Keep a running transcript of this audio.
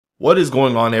What is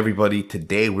going on, everybody?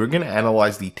 Today we're going to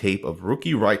analyze the tape of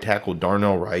rookie right tackle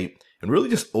Darnell Wright and really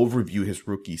just overview his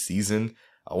rookie season.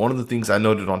 One of the things I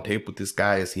noted on tape with this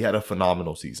guy is he had a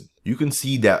phenomenal season. You can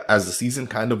see that as the season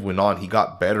kind of went on, he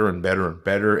got better and better and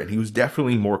better, and he was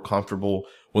definitely more comfortable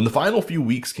when the final few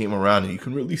weeks came around, and you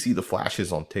can really see the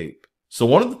flashes on tape. So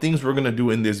one of the things we're going to do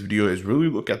in this video is really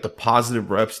look at the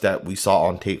positive reps that we saw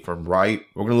on tape from Wright.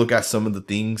 We're going to look at some of the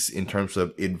things in terms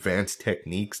of advanced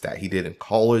techniques that he did in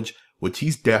college, which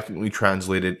he's definitely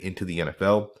translated into the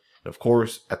NFL. And of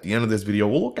course, at the end of this video,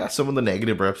 we'll look at some of the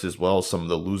negative reps as well, some of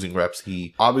the losing reps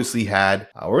he obviously had.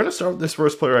 We're going to start with this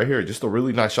first play right here. Just a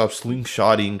really nice job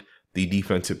slingshotting the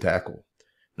defensive tackle.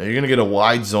 Now you're going to get a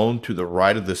wide zone to the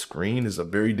right of the screen. Is a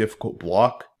very difficult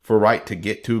block for Wright to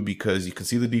get to because you can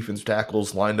see the defensive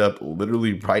tackles lined up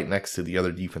literally right next to the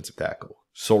other defensive tackle.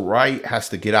 So Wright has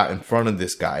to get out in front of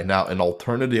this guy. Now, an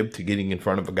alternative to getting in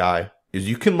front of a guy is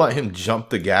you can let him jump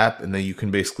the gap and then you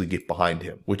can basically get behind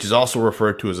him, which is also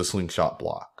referred to as a slingshot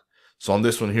block. So on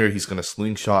this one here, he's going to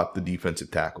slingshot the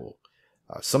defensive tackle.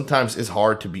 Sometimes it's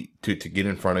hard to get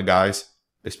in front of guys,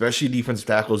 especially defensive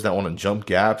tackles that want to jump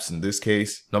gaps. In this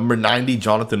case, number 90,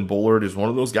 Jonathan Bullard, is one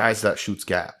of those guys that shoots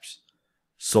gaps.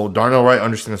 So Darnell Wright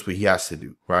understands what he has to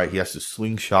do, right? He has to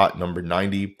slingshot number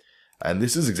 90. And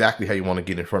this is exactly how you want to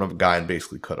get in front of a guy and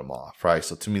basically cut him off, right?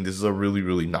 So to me, this is a really,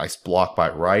 really nice block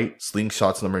by Wright.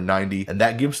 Slingshots number 90. And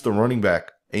that gives the running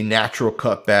back a natural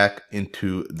cutback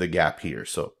into the gap here.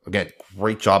 So again,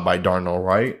 great job by Darnell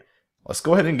Wright. Let's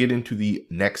go ahead and get into the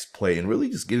next play and really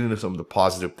just get into some of the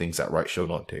positive things that Wright showed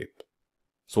on tape.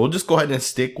 So we'll just go ahead and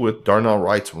stick with Darnell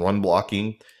Wright's run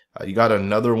blocking. You got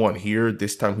another one here.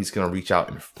 This time he's going to reach out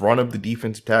in front of the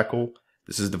defensive tackle.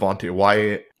 This is Darnell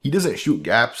Wright. He doesn't shoot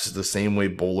gaps the same way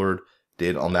Bullard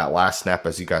did on that last snap.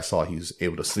 As you guys saw, he was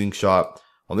able to slingshot.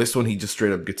 On this one, he just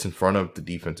straight up gets in front of the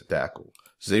defensive tackle.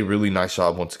 This is a really nice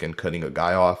job, once again, cutting a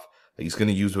guy off. He's going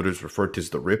to use what is referred to as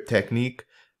the rip technique.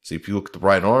 So if you look at the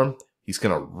right arm, he's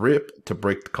going to rip to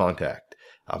break the contact.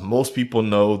 Most people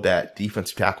know that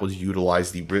defensive tackles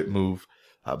utilize the rip move.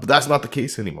 But that's not the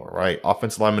case anymore, right?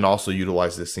 Offensive linemen also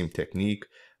utilize this same technique.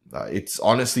 It's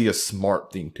honestly a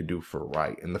smart thing to do for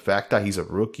Wright. And the fact that he's a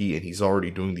rookie and he's already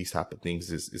doing these type of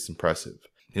things is impressive.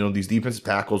 You know, these defensive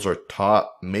tackles are taught,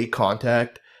 make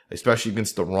contact, especially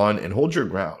against the run, and hold your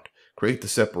ground. Create the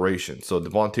separation. So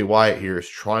Darnell Wright here is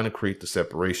trying to create the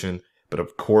separation. But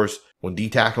of course, when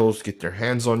D tackles get their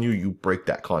hands on you, you break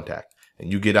that contact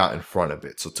and you get out in front of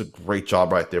it. So it's a great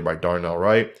job right there by Darnell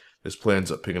Wright. This play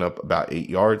ends up picking up about 8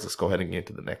 yards. Let's go ahead and get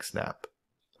into the next snap.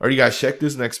 All right, you guys, check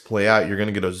this next play out. You're going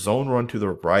to get a zone run to the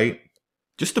right.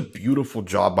 Just a beautiful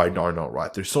job by Darnell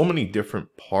Wright. There's so many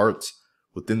different parts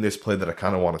within this play that I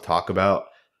kind of want to talk about.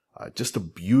 Just a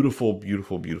beautiful,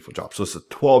 beautiful, beautiful job. So it's a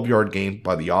 12-yard gain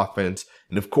by the offense.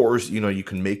 And of course, you know, you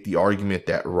can make the argument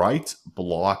that Wright's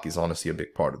block is honestly a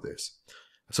big part of this.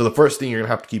 So the first thing you're going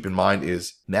to have to keep in mind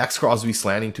is Max Crosby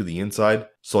slanting to the inside.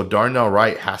 So Darnell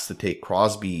Wright has to take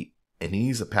Crosby and he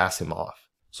needs to pass him off.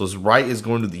 So as Wright is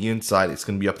going to the inside, it's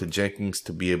going to be up to Jenkins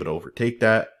to be able to overtake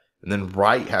that. And then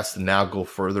Wright has to now go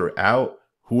further out.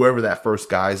 Whoever that first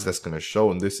guy is that's going to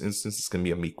show in this instance is going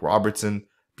to be Amik Robertson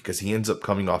because he ends up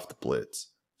coming off the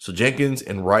blitz. So Jenkins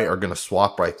and Wright are going to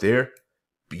swap right there.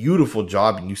 Beautiful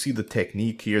job. And you see the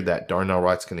technique here that Darnell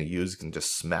Wright's going to use. You can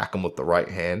just smack him with the right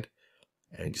hand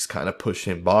and just kind of push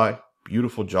him by.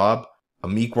 Beautiful job.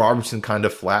 Amik Robertson kind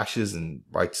of flashes and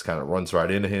Wright just kind of runs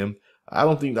right into him. I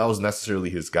don't think that was necessarily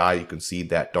his guy. You can see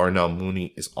that Darnell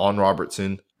Mooney is on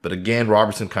Robertson. But again,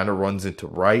 Robertson kind of runs into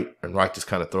Wright and Wright just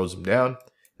kind of throws him down.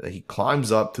 And then he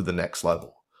climbs up to the next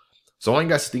level. So I want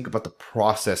you guys to think about the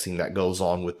processing that goes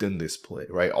on within this play,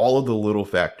 right? All of the little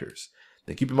factors.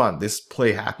 Then keep in mind, this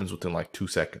play happens within like 2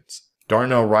 seconds.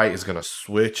 Darnell Wright is going to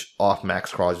switch off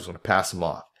Max Crosby. He's going to pass him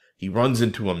off. He runs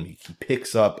into him. He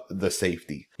picks up the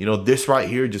safety. You know, this right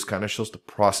here just kind of shows the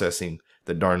processing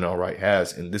that Darnell Wright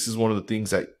has. And this is one of the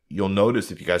things that you'll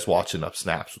notice if you guys watch enough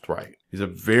snaps with Wright. He's a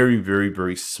very, very,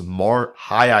 very smart,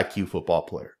 high IQ football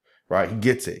player, right? He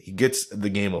gets it. He gets the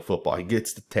game of football. He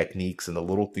gets the techniques and the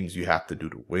little things you have to do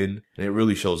to win. And it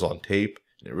really shows on tape.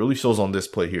 And it really shows on this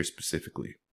play here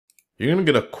specifically. You're going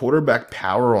to get a quarterback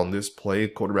power on this play.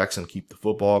 Quarterback's going to keep the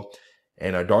football.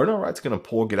 And Darnell Wright's going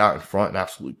to get out in front and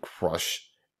absolutely crush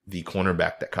the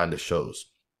cornerback that kind of shows.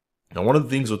 Now, one of the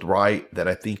things with Wright that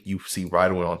I think you see right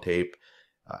away on tape,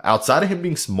 outside of him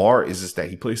being smart, is just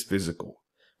that he plays physical,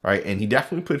 right? And he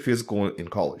definitely played physical in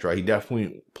college, right? He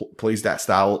definitely plays that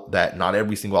style that not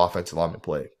every single offensive lineman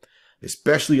play,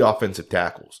 especially offensive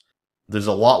tackles. There's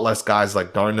a lot less guys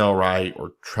like Darnell Wright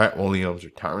or Trent Williams or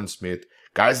Tyron Smith,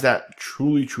 guys that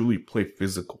truly, truly play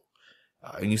physical.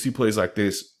 And you see plays like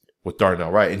this with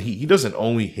Darnell Wright, and he doesn't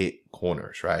only hit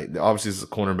corners, right? Obviously, this is a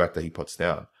cornerback that he puts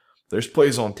down. There's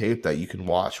plays on tape that you can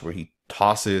watch where he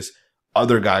tosses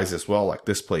other guys as well, like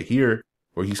this play here,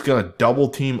 where he's going to double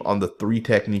team on the 3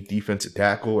 technique defensive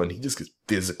tackle, and he just gets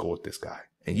physical with this guy.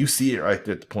 And you see it right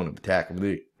there at the point of attack. I mean,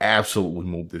 they absolutely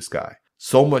move this guy.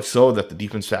 So much so that the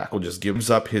defensive tackle just gives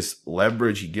up his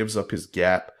leverage, he gives up his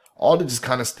gap, all to just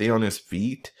kind of stay on his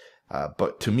feet.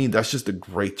 But to me, that's just a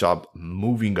great job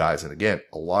moving guys. And again,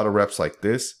 a lot of reps like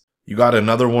this. You got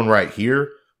another one right here.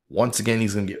 Once again,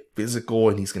 he's going to get physical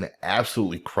and he's going to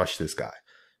absolutely crush this guy.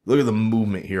 Look at the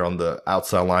movement here on the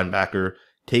outside linebacker.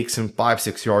 Takes him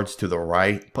 5-6 yards to the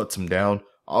right, puts him down.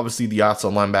 Obviously, the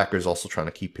outside linebacker is also trying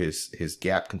to keep his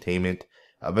gap containment.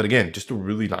 But again, just a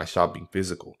really nice job being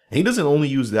physical. And he doesn't only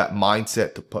use that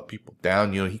mindset to put people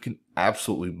down. You know, he can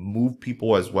absolutely move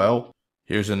people as well.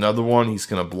 Here's another one. He's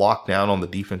going to block down on the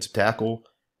defensive tackle.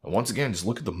 And once again, just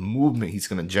look at the movement he's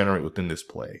going to generate within this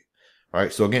play. All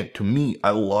right, so again, to me, I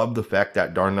love the fact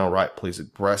that Darnell Wright plays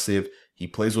aggressive. He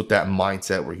plays with that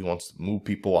mindset where he wants to move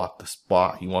people off the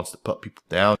spot. He wants to put people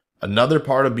down. Another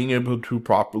part of being able to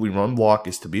properly run block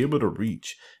is to be able to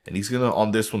reach. And he's going to,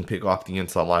 on this one, pick off the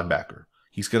inside linebacker.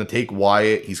 He's going to take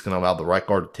Wyatt. He's going to allow the right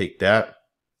guard to take that.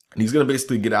 And he's going to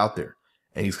basically get out there.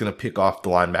 And he's going to pick off the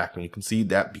linebacker. And you can see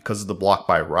that because of the block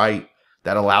by Wright,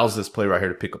 that allows this play right here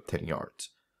to pick up 10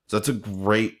 yards. So that's a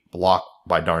great block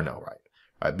by Darnell Wright.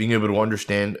 Right, being able to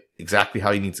understand exactly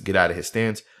how he needs to get out of his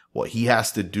stance, what he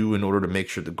has to do in order to make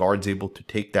sure the guard's able to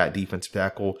take that defensive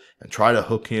tackle and try to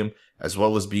hook him, as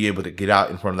well as be able to get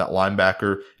out in front of that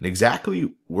linebacker and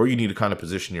exactly where you need to kind of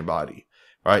position your body.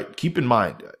 Right? Keep in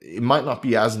mind, it might not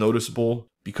be as noticeable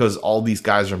because all these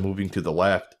guys are moving to the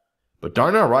left, but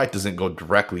Darnell Wright doesn't go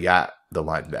directly at the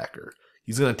linebacker.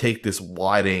 He's going to take this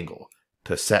wide angle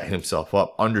to set himself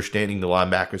up, understanding the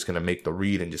linebacker is going to make the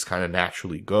read and just kind of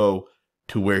naturally go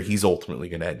to where he's ultimately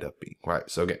going to end up being, right?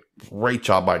 So again, great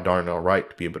job by Darnell Wright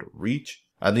to be able to reach.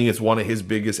 I think it's one of his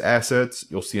biggest assets.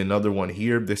 You'll see another one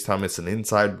here. This time it's an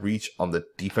inside reach on the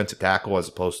defensive tackle as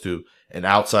opposed to an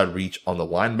outside reach on the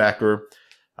linebacker.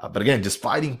 But again, just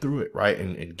fighting through it, right?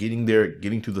 And getting there,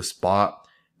 getting to the spot.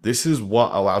 This is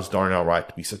what allows Darnell Wright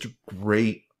to be such a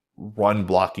great run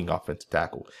blocking offensive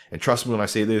tackle. And trust me when I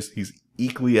say this, he's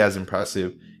equally as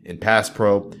impressive in pass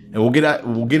pro. And we'll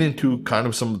get into kind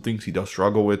of some of the things he does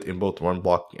struggle with in both run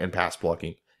blocking and pass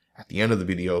blocking at the end of the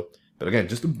video. But again,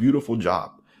 just a beautiful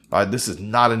job. This is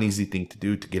not an easy thing to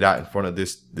do, to get out in front of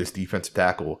this defensive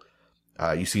tackle.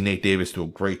 You see Nate Davis do a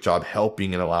great job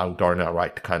helping and allowing Darnell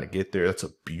Wright to kind of get there. That's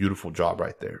a beautiful job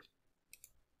right there.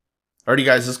 Alrighty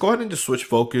guys, let's go ahead and just switch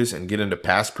focus and get into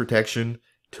pass protection.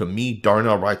 To me,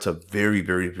 Darnell Wright's a very,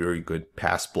 very, very good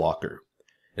pass blocker.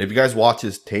 And if you guys watch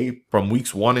his tape from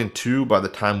weeks 1 and 2, by the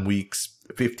time weeks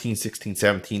 15, 16,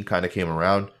 17 kind of came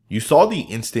around, you saw the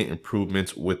instant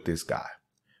improvements with this guy,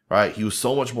 right? He was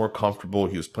so much more comfortable.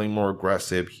 He was playing more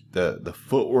aggressive. The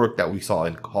footwork that we saw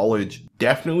in college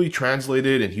definitely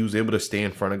translated, and he was able to stay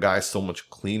in front of guys so much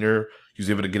cleaner. He was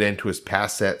able to get into his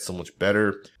pass set so much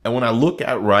better. And when I look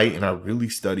at Wright and I really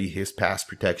study his pass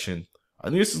protection, I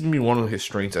think this is going to be one of his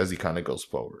strengths as he kind of goes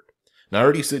forward. Now, I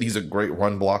already said he's a great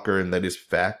run blocker, and that is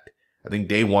fact. I think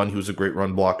day one, he was a great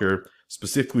run blocker,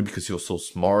 specifically because he was so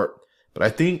smart. But I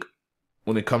think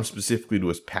when it comes specifically to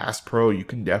his pass pro, you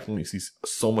can definitely see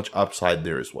so much upside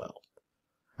there as well.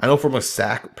 I know from a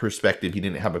sack perspective, he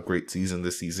didn't have a great season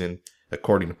this season,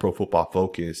 according to Pro Football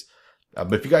Focus.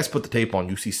 But if you guys put the tape on,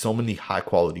 you see so many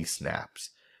high-quality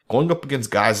snaps. Going up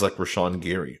against guys like Rashawn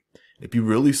Gary, if you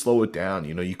really slow it down,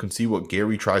 you can see what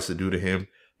Gary tries to do to him.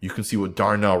 You can see what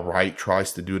Darnell Wright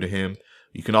tries to do to him.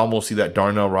 You can almost see that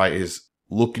Darnell Wright is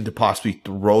looking to possibly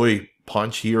throw a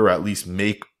punch here, or at least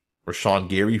make Rashawn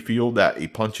Gary feel that a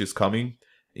punch is coming.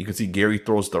 You can see Gary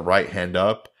throws the right hand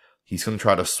up. He's going to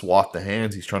try to swat the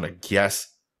hands. He's trying to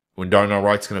guess when Darnell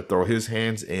Wright's going to throw his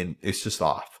hands, and it's just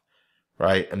off,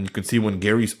 right? And you can see when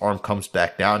Gary's arm comes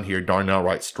back down here, Darnell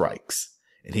Wright strikes,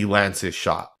 and he lands his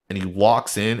shot, and he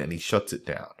locks in, and he shuts it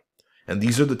down. And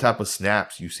these are the type of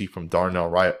snaps you see from Darnell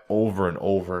Wright over and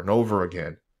over and over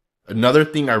again. Another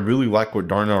thing I really like with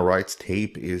Darnell Wright's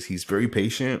tape is he's very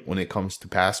patient when it comes to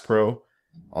pass pro.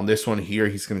 On this one here,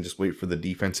 he's going to just wait for the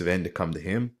defensive end to come to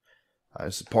him.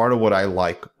 It's part of what I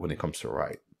like when it comes to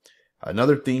Wright.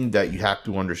 Another thing that you have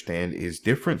to understand is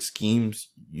different schemes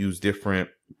use different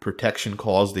protection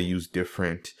calls. They use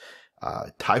different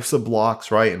types of blocks,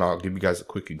 right? And I'll give you guys a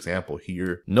quick example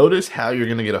here. Notice how you're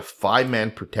going to get a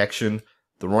 5-man protection.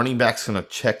 The running back's going to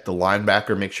check the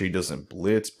linebacker, make sure he doesn't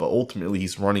blitz, but ultimately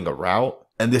he's running a route.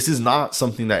 And this is not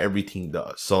something that every team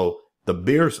does. So The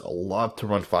Bears love to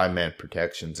run 5-man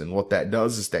protections, and what that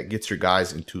does is that gets your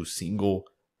guys into single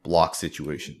block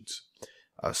situations.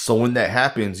 So when that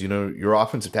happens, your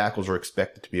offensive tackles are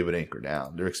expected to be able to anchor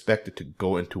down. They're expected to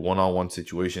go into one-on-one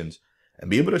situations and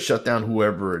be able to shut down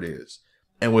whoever it is.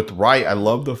 And with Wright, I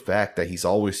love the fact that he's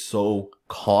always so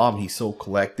calm, he's so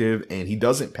collective, and he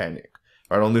doesn't panic.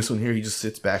 Right, on this one here, he just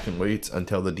sits back and waits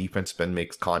until the defensive end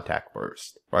makes contact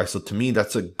first. Right, so to me,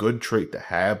 that's a good trait to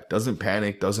have. Doesn't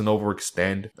panic, doesn't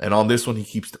overextend. And on this one, he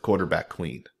keeps the quarterback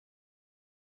clean.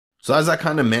 So as I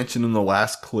kind of mentioned in the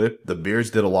last clip, the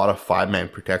Bears did a lot of 5-man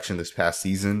protection this past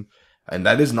season. And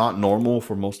that is not normal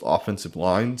for most offensive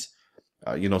lines.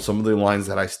 Some of the lines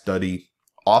that I study,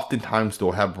 oftentimes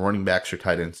they'll have running backs or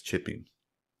tight ends chipping.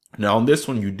 Now, on this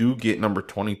one, you do get number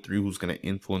 23, who's going to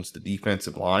influence the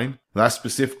defensive line. That's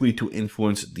specifically to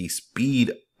influence the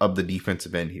speed of the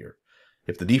defensive end here.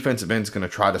 If the defensive end is going to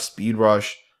try to speed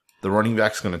rush, the running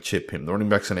back's going to chip him. The running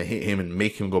back's going to hit him and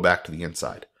make him go back to the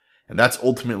inside. And that's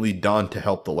ultimately done to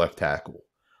help the left tackle.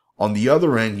 On the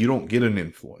other end, you don't get an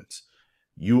influence.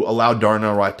 You allow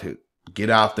Darnell Wright to get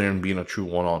out there and be in a true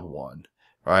one-on-one.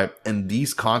 Right, and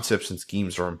these concepts and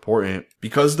schemes are important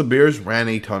because the Bears ran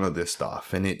a ton of this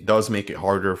stuff, and it does make it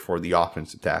harder for the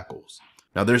offensive tackles.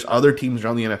 Now, there's other teams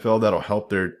around the NFL that'll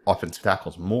help their offensive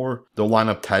tackles more. They'll line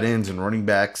up tight ends and running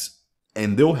backs,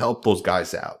 and they'll help those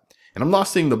guys out. And I'm not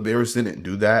saying the Bears didn't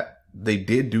do that. They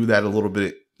did do that a little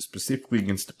bit, specifically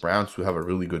against the Browns, who have a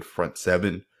really good front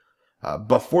seven.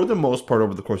 But for the most part,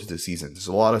 over the course of the season, there's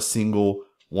a lot of single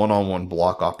one-on-one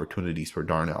block opportunities for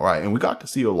Darnell Wright. And we got to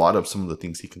see a lot of some of the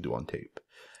things he can do on tape.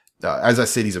 As I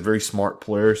said, he's a very smart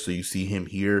player. So you see him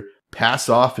here pass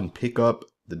off and pick up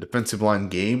the defensive line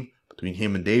game between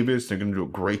him and Davis. They're going to do a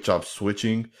great job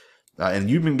switching. And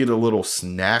you even get a little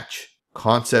snatch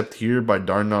concept here by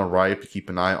Darnell Wright. If you keep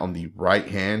an eye on the right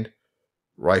hand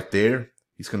right there,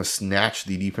 he's going to snatch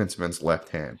the defensive end's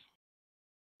left hand.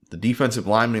 The defensive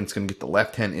lineman's going to get the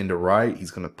left hand into Wright.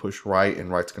 He's going to push Wright,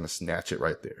 and Wright's going to snatch it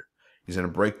right there. He's going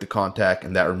to break the contact,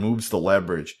 and that removes the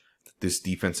leverage that this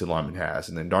defensive lineman has.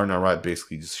 And then Darnell Wright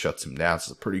basically just shuts him down.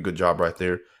 So it's a pretty good job right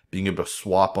there, being able to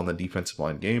swap on the defensive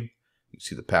line game. You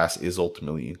see the pass is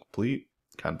ultimately incomplete.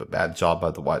 Kind of a bad job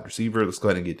by the wide receiver. Let's go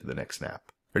ahead and get to the next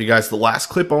snap. Alrighty, guys, the last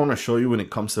clip I want to show you when it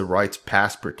comes to Wright's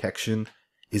pass protection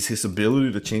is his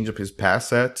ability to change up his pass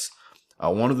sets.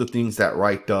 One of the things that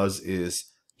Wright does is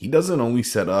he doesn't only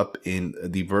set up in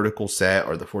the vertical set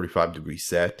or the 45-degree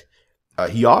set.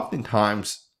 He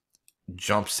oftentimes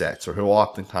jump sets, or he'll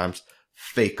oftentimes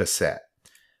fake a set.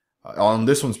 On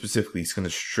this one specifically, he's going to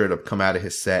straight up come out of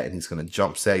his set and he's going to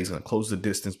jump set. He's going to close the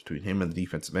distance between him and the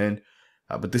defensive end.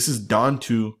 But this is done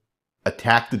to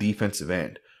attack the defensive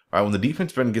end. Right? When the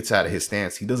defensive end gets out of his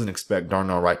stance, he doesn't expect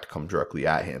Darnell Wright to come directly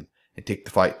at him and take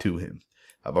the fight to him.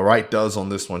 But Wright does on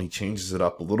this one. He changes it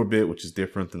up a little bit, which is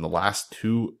different than the last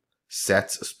two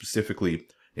sets specifically.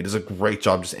 He does a great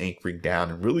job just anchoring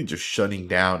down and really just shutting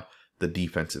down the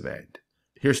defensive end.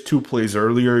 Here's two plays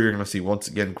earlier. You're going to see, once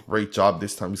again, great job.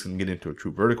 This time he's going to get into a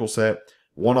true vertical set,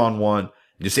 one-on-one.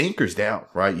 Just anchors down,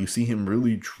 right? You see him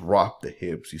really drop the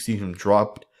hips. You see him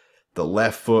drop the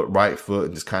left foot, right foot,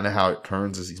 and just kind of how it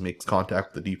turns as he makes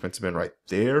contact with the defensive end right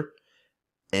there.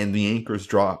 And the anchor's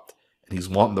dropped. He's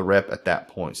wanting the rep at that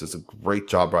point. So it's a great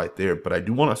job right there. But I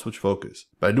do want to switch focus.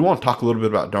 But I do want to talk a little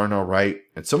bit about Darnell Wright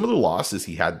and some of the losses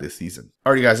he had this season.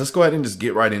 Alrighty, guys, let's go ahead and just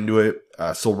get right into it.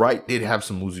 So Wright did have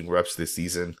some losing reps this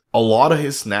season. A lot of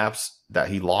his snaps that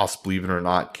he lost, believe it or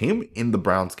not, came in the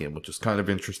Browns game, which is kind of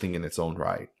interesting in its own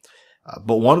right.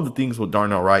 But one of the things with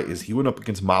Darnell Wright is he went up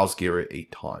against Myles Garrett a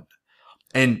ton.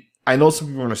 And I know some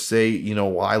people are going to say,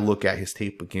 why look at his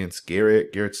tape against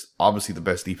Garrett? Garrett's obviously the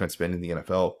best defensive end in the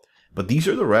NFL. But these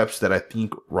are the reps that I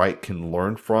think Wright can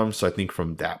learn from. So I think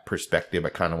from that perspective, I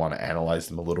kind of want to analyze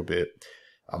them a little bit.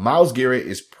 Myles Garrett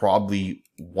is probably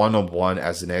one-of-one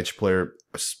as an edge player,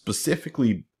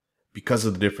 specifically because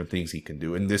of the different things he can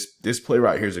do. And this play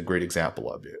right here is a great example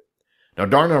of it. Now,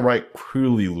 Darnell Wright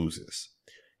clearly loses.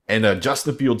 And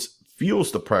Justin Fields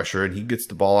feels the pressure, and he gets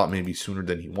the ball out maybe sooner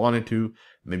than he wanted to.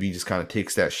 Maybe he just kind of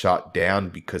takes that shot down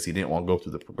because he didn't want to go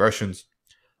through the progressions,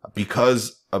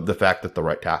 because of the fact that the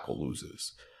right tackle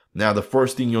loses. Now, the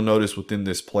first thing you'll notice within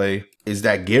this play is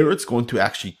that Garrett's going to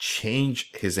actually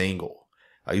change his angle.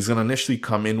 He's going to initially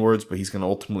come inwards, but he's going to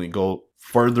ultimately go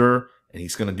further, and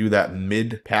he's going to do that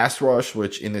mid-pass rush,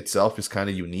 which in itself is kind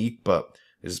of unique, but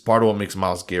this is part of what makes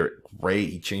Myles Garrett great.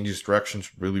 He changes directions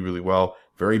really, really well,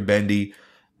 very bendy.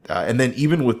 And then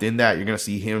even within that, you're going to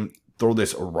see him throw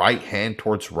this right hand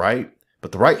towards Wright.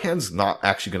 But the right hand's not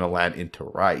actually going to land into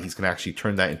Wright. He's going to actually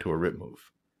turn that into a rip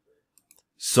move.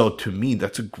 So to me,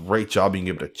 that's a great job being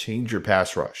able to change your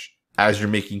pass rush as you're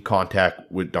making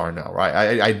contact with Darnell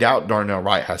Wright. I doubt Darnell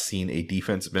Wright has seen a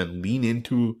defensive end lean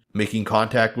into making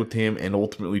contact with him and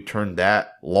ultimately turn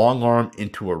that long arm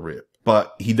into a rip.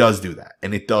 But he does do that,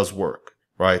 and it does work,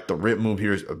 right? The rip move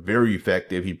here is very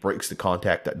effective. He breaks the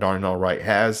contact that Darnell Wright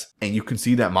has, and you can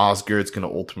see that Myles Garrett's going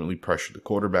to ultimately pressure the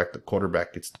quarterback. The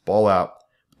quarterback gets the ball out.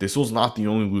 This was not the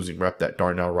only losing rep that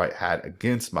Darnell Wright had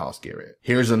against Myles Garrett.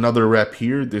 Here's another rep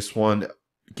here. This one,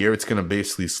 Garrett's going to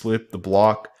basically slip the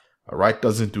block. Wright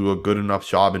doesn't do a good enough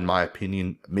job, in my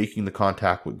opinion, making the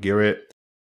contact with Garrett.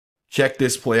 Check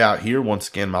this play out here. Once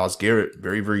again, Myles Garrett,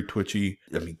 very, very twitchy.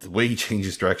 I mean, the way he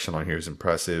changes direction on here is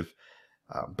impressive.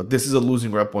 But this is a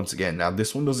losing rep once again. Now,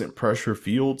 this one doesn't pressure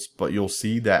Fields, but you'll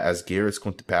see that as Garrett's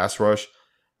going to pass rush,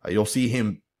 you'll see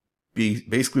him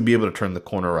basically be able to turn the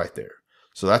corner right there.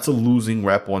 So that's a losing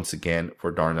rep once again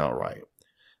for Darnell Wright.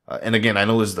 And again, I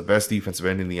know this is the best defensive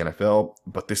end in the NFL,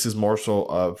 but this is more so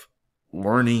of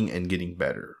learning and getting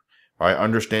better, right?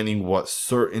 Understanding what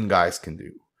certain guys can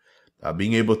do.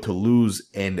 Being able to lose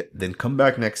and then come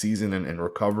back next season and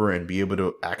recover and be able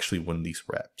to actually win these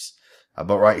reps.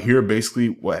 But right here, basically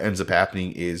what ends up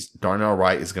happening is Darnell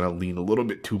Wright is going to lean a little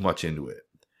bit too much into it.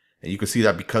 And you can see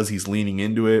that because he's leaning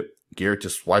into it, Garrett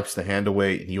just swipes the hand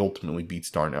away and he ultimately beats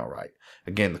Darnell Wright.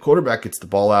 Again, the quarterback gets the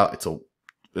ball out.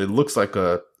 It looks like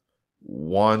a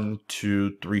 1,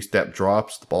 2, 3 step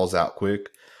drops. The ball's out quick.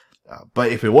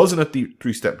 But if it wasn't a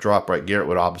 3-step drop, right, Garrett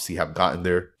would obviously have gotten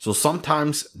there. So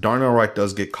sometimes Darnell Wright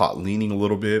does get caught leaning a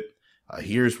little bit.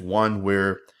 Here's one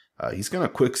where he's going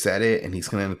to quick set it and he's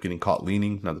going to end up getting caught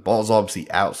leaning. Now the ball's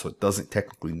obviously out, so it doesn't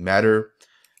technically matter.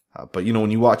 But you know,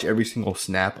 when you watch every single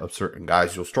snap of certain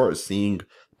guys, you'll start seeing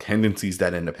tendencies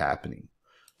that end up happening.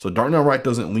 So Darnell Wright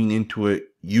doesn't lean into it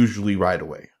usually right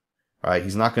away. Right,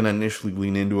 he's not going to initially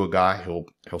lean into a guy.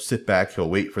 He'll sit back. He'll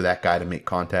wait for that guy to make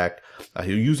contact.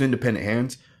 He'll use independent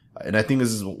hands. And I think this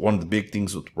is one of the big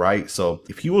things with Wright. So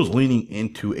if he was leaning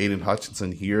into Aiden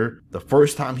Hutchinson here, the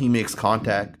first time he makes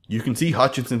contact, you can see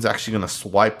Hutchinson's actually going to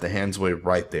swipe the hands away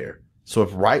right there. So if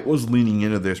Wright was leaning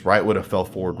into this, Wright would have fell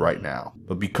forward right now.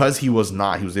 But because he was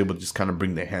not, he was able to just kind of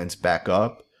bring the hands back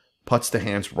up, puts the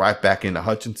hands right back into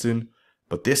Hutchinson.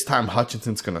 But this time,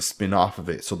 Hutchinson's going to spin off of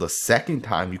it. So the second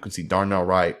time, you can see Darnell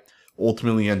Wright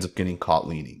ultimately ends up getting caught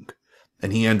leaning.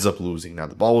 And he ends up losing. Now,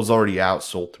 the ball was already out,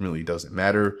 so ultimately it doesn't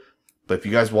matter. But if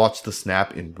you guys watch the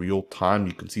snap in real time,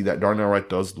 you can see that Darnell Wright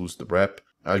does lose the rep.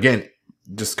 Again,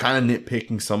 just kind of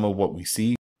nitpicking some of what we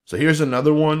see. So here's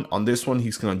another one. On this one,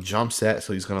 he's going to jump set,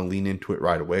 so he's going to lean into it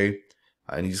right away.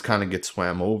 And he just kind of gets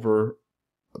swam over.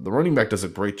 The running back does a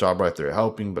great job right there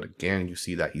helping, but again, you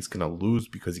see that he's going to lose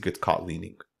because he gets caught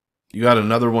leaning. You got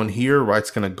another one here.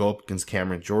 Wright's going to go up against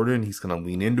Cameron Jordan. He's going to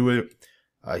lean into it.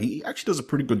 He actually does a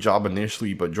pretty good job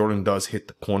initially, but Jordan does hit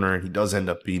the corner and he does end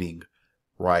up beating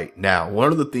Wright. Now,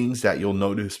 one of the things that you'll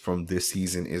notice from this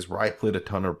season is Wright played a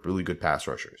ton of really good pass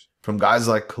rushers. From guys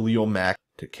like Khalil Mack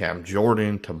to Cam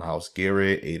Jordan to Myles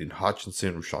Garrett, Aiden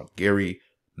Hutchinson, Rashawn Gary,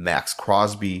 Max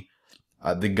Crosby.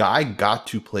 The guy got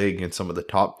to play against some of the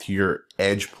top tier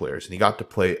edge players, and he got to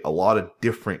play a lot of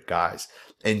different guys.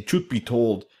 And truth be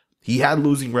told, he had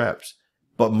losing reps,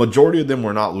 but majority of them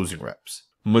were not losing reps.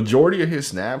 Majority of his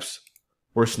snaps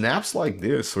were snaps like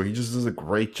this, where he just does a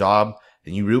great job,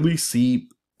 and you really see,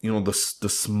 you know, the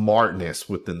smartness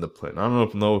within the play. I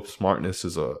don't know if smartness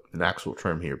is an actual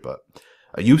term here, but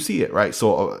you see it, right?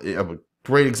 So a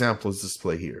great example is this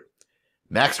play here.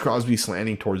 Max Crosby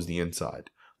slanting towards the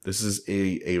inside. This is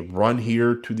a run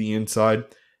here to the inside.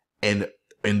 And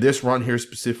in this run here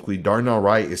specifically, Darnell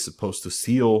Wright is supposed to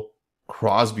seal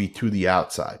Crosby to the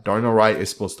outside. Darnell Wright is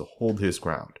supposed to hold his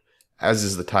ground, as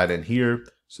is the tight end here.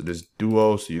 So there's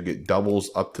duo, so you get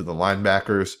doubles up to the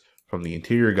linebackers from the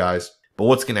interior guys. But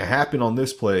what's going to happen on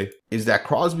this play is that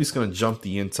Crosby's going to jump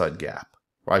the inside gap,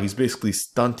 right? He's basically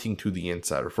stunting to the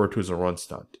inside, referred to as a run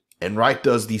stunt. And Wright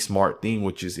does the smart thing,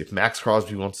 which is if Max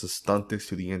Crosby wants to stunt this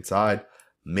to the inside,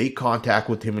 make contact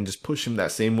with him and just push him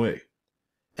that same way.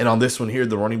 And on this one here,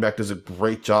 the running back does a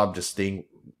great job just staying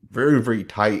very, very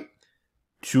tight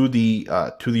to the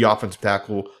offensive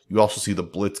tackle. You also see the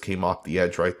blitz came off the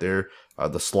edge right there.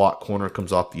 The slot corner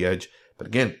comes off the edge. But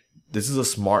again, this is a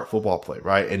smart football play,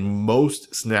 right? And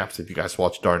most snaps, if you guys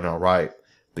watch Darnell Wright,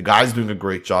 the guy's doing a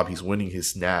great job. He's winning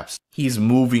his snaps. He's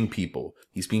moving people.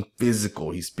 He's being physical.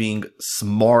 He's being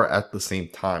smart at the same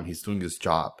time. He's doing his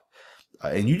job.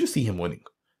 And you just see him winning.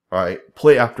 All right,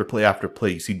 play after play after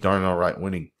play, you see Darnell Wright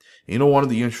winning. You know, one of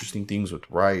the interesting things with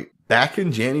Wright, back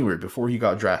in January before he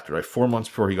got drafted, right, 4 months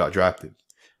before he got drafted,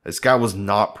 This guy was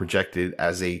not projected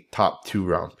as a top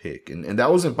 2-round pick. And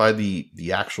that wasn't by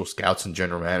the actual scouts and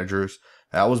general managers.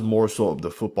 That was more so of the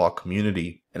football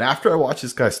community. And after I watched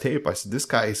this guy's tape, I said, this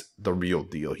guy is the real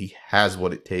deal. He has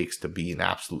what it takes to be an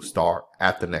absolute star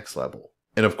at the next level.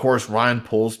 And of course, Ryan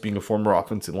Poles, being a former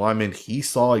offensive lineman, he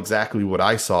saw exactly what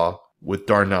I saw with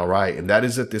Darnell Wright. And that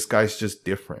is that this guy's just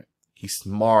different. He's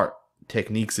smart,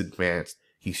 technique's advanced.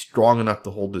 He's strong enough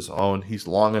to hold his own. He's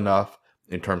long enough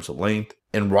in terms of length.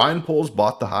 And Ryan Poles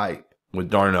bought the hype with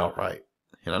Darnell Wright.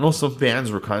 And I know some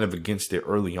fans were kind of against it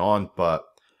early on, but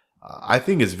I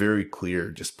think it's very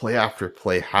clear, just play after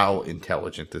play, how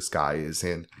intelligent this guy is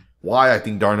and why I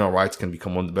think Darnell Wright's going to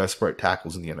become one of the best right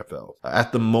tackles in the NFL.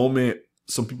 At the moment,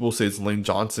 some people say it's Lane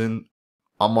Johnson.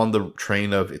 I'm on the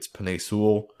train of it's Penei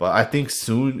Sewell. But I think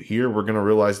soon here we're going to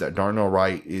realize that Darnell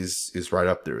Wright is right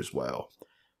up there as well.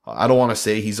 I don't want to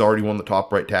say he's already one of the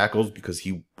top right tackles because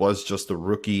he was just a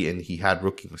rookie and he had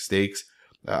rookie mistakes.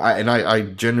 I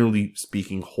generally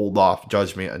speaking hold off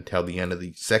judgment until the end of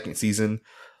the second season.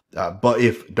 But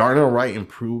if Darnell Wright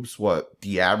improves what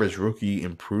the average rookie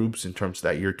improves in terms of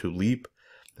that year 2 leap,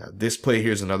 this play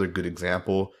here is another good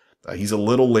example. He's a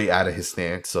little late out of his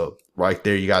stance. So right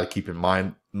there, you got to keep in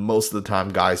mind, most of the time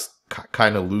guys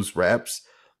kind of lose reps.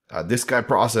 This guy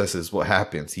processes what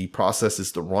happens. He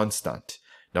processes the run stunt.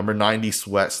 Number 90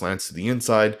 Sweat slants to the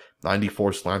inside,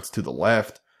 94 slants to the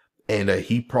left, and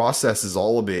he processes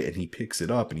all of it and he picks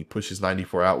it up and he pushes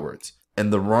 94 outwards.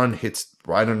 And the run hits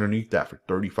right underneath that for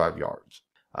 35 yards.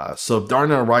 So if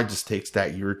Darnell Wright just takes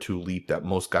that year 2 leap that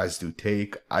most guys do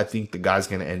take, I think the guy's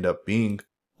going to end up being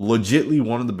legitimately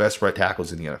one of the best right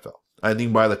tackles in the NFL. I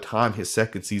think by the time his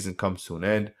second season comes to an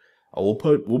end,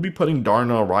 we'll be putting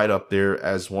Darnell Wright up there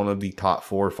as one of the top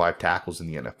 4 or 5 tackles in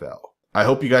the NFL. I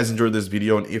hope you guys enjoyed this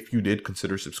video, and if you did,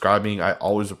 consider subscribing. I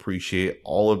always appreciate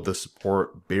all of the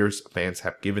support Bears fans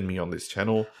have given me on this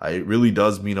channel. It really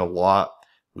does mean a lot.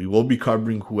 We will be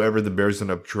covering whoever the Bears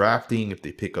end up drafting, if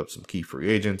they pick up some key free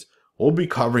agents. We'll be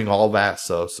covering all that,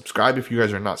 so subscribe if you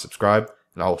guys are not subscribed,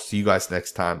 and I will see you guys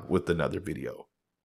next time with another video.